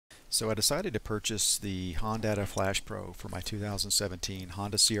So I decided to purchase the Hondata FlashPro for my 2017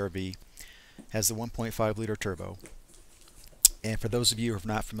 Honda CRV. Has the 1.5 liter turbo. And for those of you who are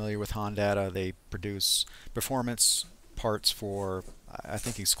not familiar with Hondata, they produce performance parts for, I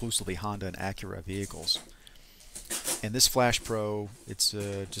think, exclusively Honda and Acura vehicles. And this FlashPro, it's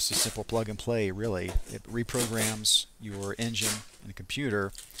just a simple plug and play, really. It reprograms your engine and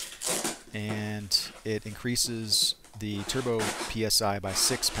computer, and it increases the turbo PSI by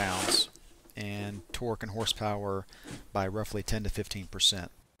 6 pounds and torque and horsepower by roughly 10 to 15%.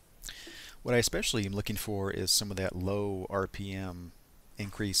 What I especially am looking for is some of that low RPM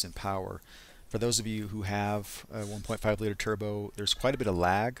increase in power. For those of you who have a 1.5 liter turbo, there's quite a bit of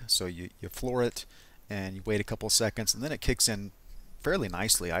lag, so you floor it and you wait a couple of seconds and then it kicks in fairly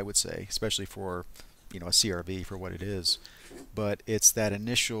nicely, I would say, especially for a CRV for what it is. But it's that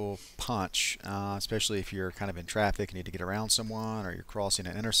initial punch, especially if you're kind of in traffic and need to get around someone or you're crossing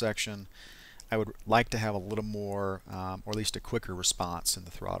an intersection. I would like to have a little more, or at least a quicker response in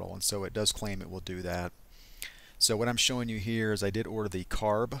the throttle, and so it does claim it will do that. So what I'm showing you here is I did order the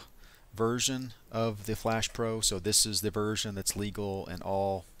CRV version of the FlashPro, so this is the version that's legal in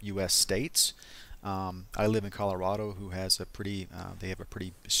all US states. I live in Colorado, who has a pretty, they have a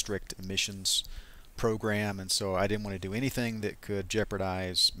pretty strict emissions program, and so I didn't want to do anything that could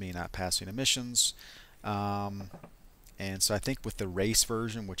jeopardize me not passing emissions. And so I think with the race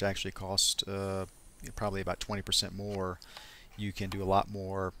version, which actually costs probably about 20% more, you can do a lot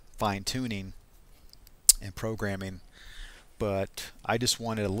more fine-tuning and programming. But I just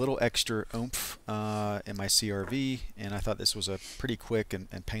wanted a little extra oomph in my CRV, and I thought this was a pretty quick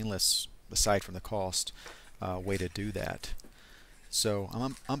and painless, aside from the cost, way to do that. So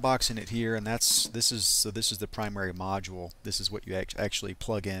I'm unboxing it here, and this is the primary module. This is what you actually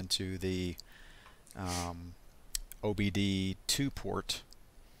plug into the OBD2 port,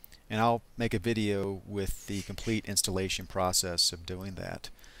 and I'll make a video with the complete installation process of doing that.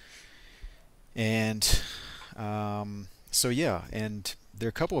 And so yeah, and there are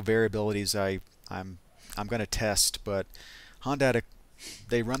a couple of variabilities I'm going to test, but Honda,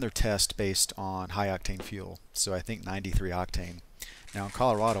 they run their test based on high octane fuel, so I think 93 octane. Now in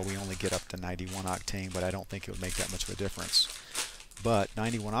Colorado we only get up to 91 octane, but I don't think it would make that much of a difference. But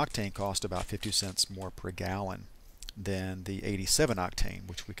 91 octane cost about 50 cents more per gallon than the 87 octane,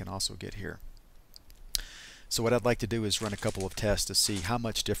 which we can also get here. So what I'd like to do is run a couple of tests to see how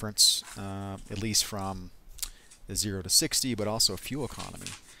much difference, at least from the 0 to 60, but also fuel economy,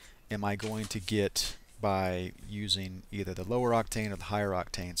 am I going to get by using either the lower octane or the higher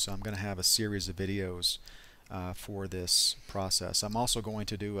octane. So I'm going to have a series of videos for this process. I'm also going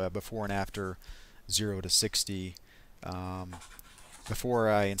to do a before and after 0 to 60 before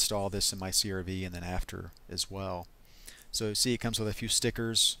I install this in my CRV, and then after as well. So see, it comes with a few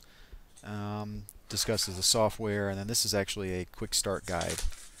stickers, discusses the software, and then this is actually a quick start guide,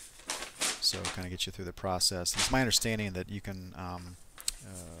 so kind of gets you through the process. And it's my understanding that you can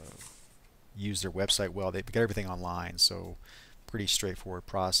use their website well. They've got everything online, so pretty straightforward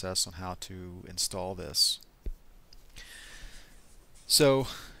process on how to install this. So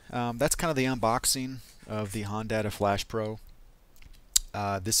that's kind of the unboxing of the Hondata FlashPro.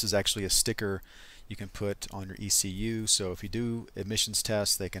 This is actually a sticker you can put on your ECU, so if you do emissions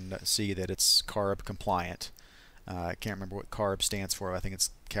tests, they can see that it's CARB compliant. I can't remember what CARB stands for. I think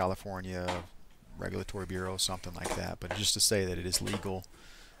it's California Regulatory Bureau, something like that, but just to say that it is legal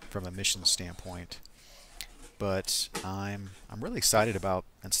from an emissions standpoint. But I'm really excited about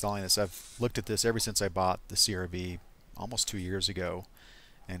installing this. I've looked at this ever since I bought the CRV almost 2 years ago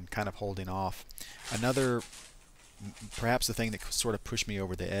and kind of holding off. Perhaps the thing that sort of pushed me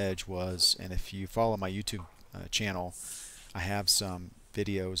over the edge was, and if you follow my YouTube channel, I have some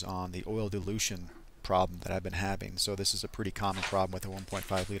videos on the oil dilution problem that I've been having. So this is a pretty common problem with the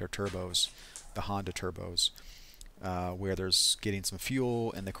 1.5 liter turbos, the Honda turbos, where there's getting some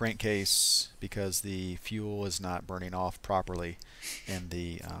fuel in the crankcase because the fuel is not burning off properly in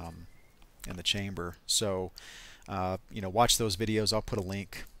the chamber. So watch those videos. I'll put a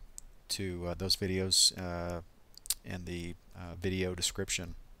link to those videos in the video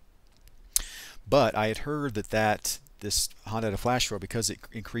description. But I had heard that this Hondata FlashPro, because it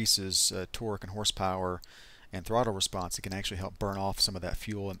increases torque and horsepower and throttle response, it can actually help burn off some of that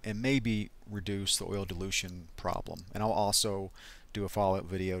fuel and maybe reduce the oil dilution problem. And I'll also do a follow-up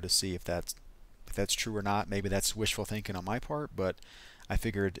video to see if that's true or not. Maybe that's wishful thinking on my part, but I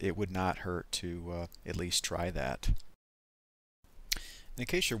figured it would not hurt to at least try that. In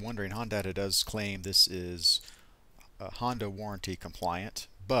case you're wondering, Hondata does claim this is Honda warranty compliant,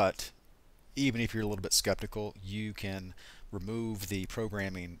 but even if you're a little bit skeptical, you can remove the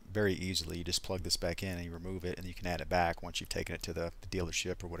programming very easily. You just plug this back in and you remove it, and you can add it back once you've taken it to the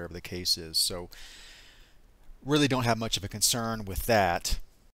dealership or whatever the case is. So really don't have much of a concern with that.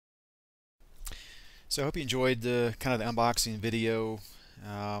 So I hope you enjoyed the kind of the unboxing video.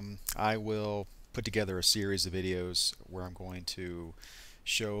 I will put together a series of videos where I'm going to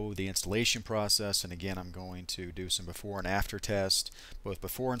show the installation process, and again I'm going to do some before and after tests, both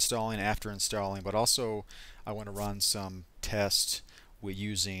before installing and after installing, but also I want to run some tests with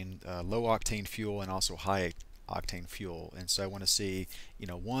using low octane fuel and also high octane fuel. And so I want to see,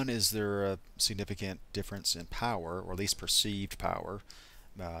 one, is there a significant difference in power, or at least perceived power?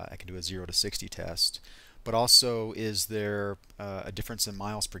 I can do a 0 to 60 test. But also, is there a difference in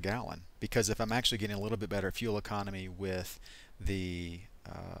miles per gallon? Because if I'm actually getting a little bit better fuel economy with the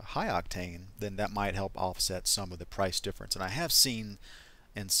high octane, then that might help offset some of the price difference. And I have seen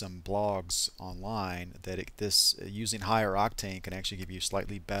in some blogs online that using higher octane can actually give you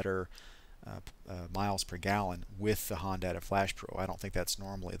slightly better miles per gallon with the Hondata FlashPro. I don't think that's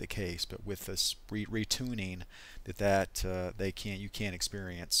normally the case, but with this retuning, you can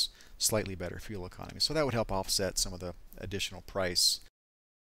experience slightly better fuel economy. So that would help offset some of the additional price.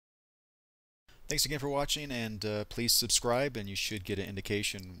 Thanks again for watching, and please subscribe, and you should get an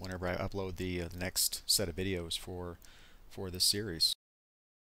indication whenever I upload the next set of videos for this series.